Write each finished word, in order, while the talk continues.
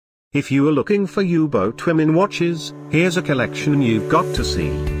If you are looking for U-boat women watches, here's a collection you've got to see.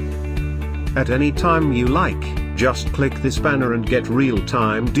 At any time you like, just click this banner and get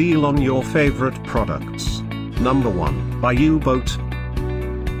real-time deal on your favorite products. Number 1, by U-boat.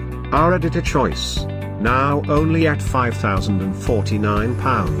 Our editor choice, now only at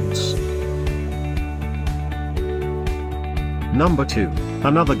 £5,049. Number 2,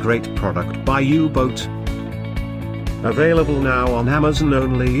 another great product by U-boat. Available now on Amazon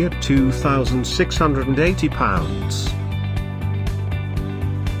only at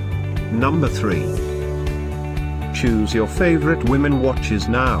 £2,680. Number 3. Choose your favorite women watches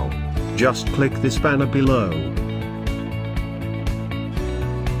now. Just click this banner below.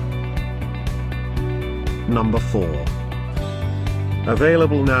 Number 4.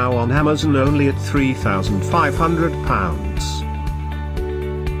 Available now on Amazon only at £3,500.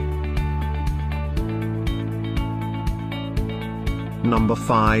 Number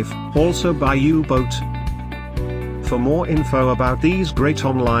 5, also by U-boat. For more info about these great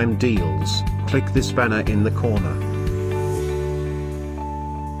online deals, click this banner in the corner.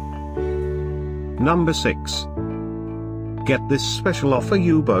 Number 6. Get this special offer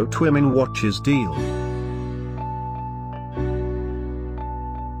U-boat women watches deal.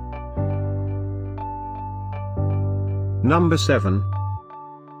 Number 7.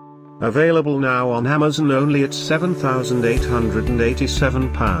 Available now on Amazon only at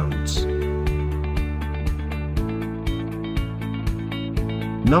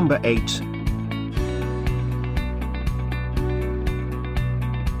 £7,887. Number 8.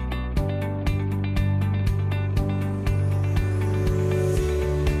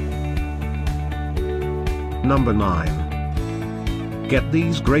 Number 9. Get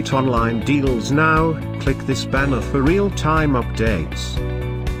these great online deals now, click this banner for real-time updates.